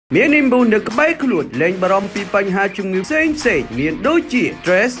មាននិមនៅក្បែរខ្លួនលែងបារម្ភពីបញ្ហាជំងឺផ្សេងមានដូចជា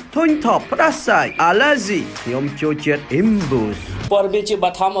stress ធុញថប់ផ្ដាសាយ allergy ខ្ញុំចូលចិត្ត Imbus ព័ត៌មានជាប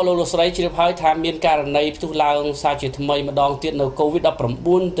ឋមអលោកស្រីជ្រាបហើយថាមានករណីផ្ទុះឡើងសារជាថ្មីម្ដងទៀតនៅ COVID-19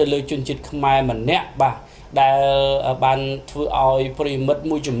 ទៅលើជនជាតិខ្មែរម្នាក់បាទដែលបានធ្វើឲ្យប្រិមិត្ត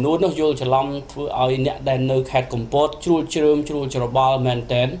មួយចំនួននោះយល់ច្រឡំធ្វើឲ្យអ្នកដែលនៅខេត្តកំពតជ្រួលជ្រើមជ្រួលច្របល់មែន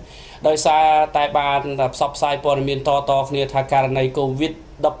ទែនដោយសារតែបានផ្សព្វផ្សាយព័ត៌មានតគ្នាថាករណី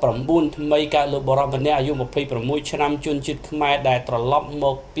COVID-19 ថ្មីកើតលើបុរសម្នាក់អាយុ26ឆ្នាំជនជាតិខ្មែរដែលត្រឡប់ម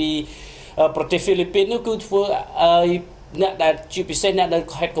កពីប្រទេសហ្វីលីពីននោះគឺធ្វើឲ្យអ្នកដែលជាពិសេសអ្នកនៅ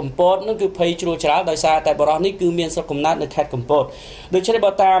ខេត្តកំពតនោះគឺភ័យជ្រួលច្រាលដោយសារតែបរិះនេះគឺមានស្រុកកំណើតនៅខេត្តកំពតដូច្នេះ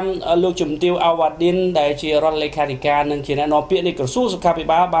បើតាមលោកជំទាវអាវ៉ាឌិនដែលជារដ្ឋលេខាធិការនិងជាអ្នកនាំពាក្យនៃក្រសួងសុខាភិ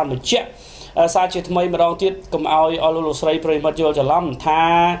បាលបានបញ្ជាក់សារជាថ្មីម្ដងទៀតកុំឲ្យអស់លោកស្រីប្រិមិត្តយល់ច្រឡំថា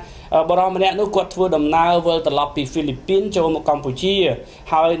បរិះម្នាក់នោះគាត់ធ្វើដំណើរវិលត្រឡប់ពីហ្វីលីពីនចូលមកកម្ពុជា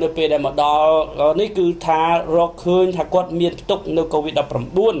ហើយនៅពេលដែលមកដល់នេះគឺថារកឃើញថាគាត់មានផ្ទុកនៅ COVID-19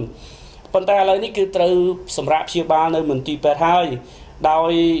 ប៉ុន្តែឥឡូវនេះគឺត្រូវសម្រាប់ព្យាបាលនៅមន្ទីរពេទ្យហើយដោ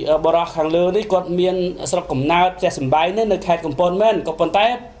យបរិះខាងលើនេះគាត់មានស្រុកកំណើតផ្ទះសម្បែងនៅខេត្តកំពតមែនក៏ប៉ុន្តែ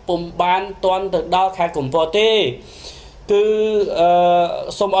ពុំបានទាន់ទៅដល់ខេត្តកំពតទេគឺ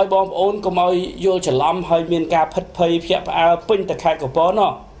សូមឲ្យបងប្អូនកុំឲ្យយល់ច្រឡំហើយមានការភិតភ័យភ្ញាក់ផ្អើលពេញទៅខេត្តកំពត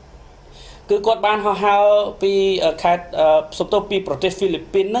នោះគឺគាត់បានហោះហើរពីខេត្តសំទោសពីប្រទេសហ្វីលី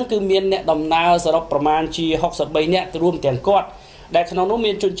ពីនហ្នឹងគឺមានអ្នកដំណើរសរុបប្រមាណជា63នាក់រួមទាំងគាត់ដែលក្នុងនោះ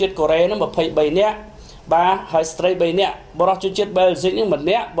មានជនជាតិកូរ៉េនោះ23នាក់បាទហើយស្ត្រី3នាក់បរិះជនជាតិបែលហ្សិកនេះ1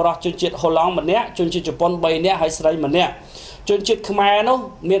នាក់បរិះជនជាតិហូឡង់1នាក់ជនជាតិជប៉ុន3នាក់ហើយស្រី1នាក់ជនជាតិខ្មែរនោះ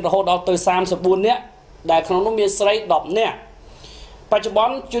មានរហូតដល់ទៅ34នាក់ដែលក្នុងនោះមានស្រី10នាក់បច្ចុប្ប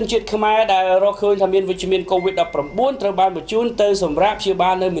ន្នជនជាតិខ្មែរដែលរកឃើញថាមានវិជ្ជមាន COVID-19 ត្រូវបានបញ្ជូនទៅសម្រាប់ព្យាបា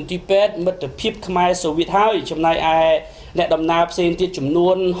លនៅមន្ទីរពេទ្យមិត្តភាពខ្មែរសូវៀតហើយចំណែកឯអ្នកដំណើរផ្សេងទៀតចំនួ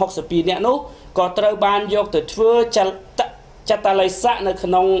ន62នាក់នោះក៏ត្រូវបានយកទៅធ្វើចតល័យស័កនៅក្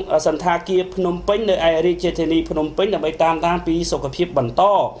នុងសន្តាគារភ្នំពេញនៅឯរាជធានីភ្នំពេញដើម្បីតាមដានពីសុខភាពបន្ត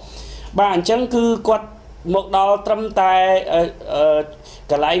បាទអញ្ចឹងគឺគាត់មកដល់ត្រឹមតែ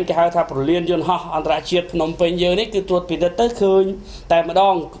កន្លែងគេហៅថាប្រលានយន្តហោះអន្តរជាតិភ្នំពេញយើងនេះគឺត្រួតពិនិត្យទៅឃើញតែម្ដ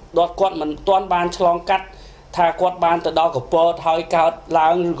ងគាត់មិនទាន់បានឆ្លងកាត់ថាគាត់បានទៅដល់កំពតហើយកើតឡើ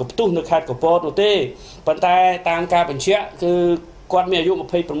ងឬក៏ផ្ទុះនៅខេត្តកំពតនោះទេប៉ុន្តែតាមការបញ្ជាក់គឺគាត់មានអាយុ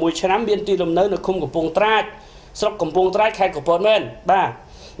26ឆ្នាំមានទីលំនៅនៅឃុំកំពង់ត្រាចស្រុកកំពង់ត្រាចខេត្តកំពតមែនបាទ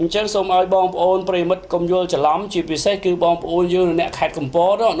អញ្ចឹងសូមឲ្យបងប្អូនប្រិមិត្តកុំយល់ច្រឡំជាពិសេសគឺបងប្អូនយើងអ្នកខេត្តកំព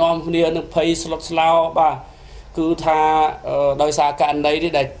តនាំគ្នានឹងភ័យស្លុតស្លោបាទគឺថាដោយសារករណី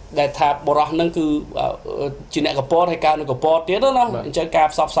នេះដែលថាបរិះហ្នឹងគឺជាអ្នកកំពតហើយកើតនៅកំពតទៀតណាអញ្ចឹងការ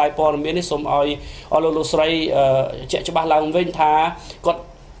ផ្សព្វផ្សាយព័ត៌មាននេះសូមឲ្យលោកស្រីជាក់ច្បាស់ឡើងវិញថាគាត់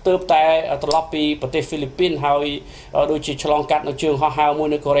ទើបតែត្រឡប់ពីប្រទេសហ្វីលីពីនហើយដូចជាឆ្លងកាត់នៅជើងហោះហើរមួយ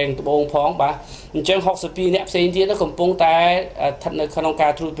នៅកូរ៉េត្បូងផងបាទអញ្ចឹង62អ្នកផ្សេងទៀតកំពុងតែស្ថិតនៅក្នុងកា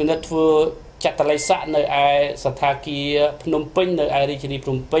រត្រួតពិនិត្យធ្វើចតល័យស័កនៅឯសន្តាគារភ្នំពេញនៅឯរាជធានីភ្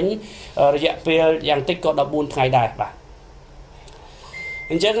នំពេញរយៈពេលយ៉ាងតិចក៏14ថ្ងៃដែរបាទ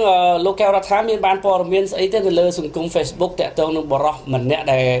អញ្ចឹងលោកកែវរដ្ឋាមានបានព័ត៌មានស្អីទៅលើសង្គម Facebook តាក់ទងនឹងបរិះម្នាក់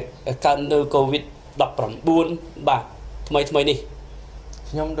ដែលកើតនៅ COVID-19 បាទថ្មីនេះ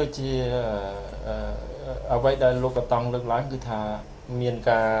ខ្ញុំដូចជាអ្វីដែលលោកកតង់លើកឡើងគឺថាមាន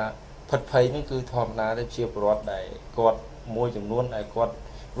ការផិតភ័យនេះគឺធម្មតាទេជាប្រវត្តិដែលគាត់មួយចំនួនដែលគាត់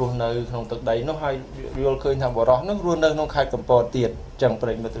រស់នៅក្នុងទឹកដីនោះហើយយល់ឃើញថាបរិះនោះរស់នៅក្នុងខេត្តកំពតទៀតចឹងប្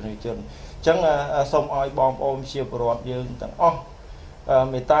រិយមិត្តជនអញ្ចឹងសូមឲ្យបងប្អូនជាប្រវត្តិយើងទាំងអស់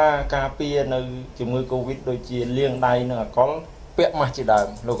មេត្តាការពារនៅជំងឺ Covid ដូចជាលាងដៃនិងអាល់កុលពាក់ម៉ាស់ជាដើម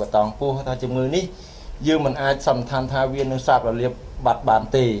លោកកតង់ពោះថាជំងឺនេះយើងមិនអាចសន្និដ្ឋានថាវានឹងសាបរលាបបាត់បាន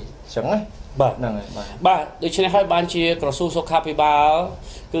ទេអញ្ចឹងណាបាទហ្នឹងហើយបាទដូច្នេះហើយបានជាក្រសួងសុខាភិបាល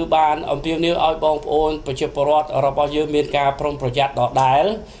គឺបានអំពាវនាវឲ្យបងប្អូនប្រជាពលរដ្ឋរបស់យើងមានការប្រុងប្រយ័ត្នដដែល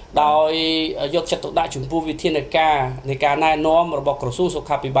ដោយយកចិត្តទុកដាក់ចំពោះវិធានការនៃការណែនាំរបស់ក្រសួងសុ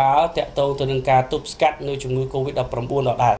ខាភិបាលតាក់ទងទៅនឹងការទប់ស្កាត់នៅជំងឺ COVID-19 ដដែល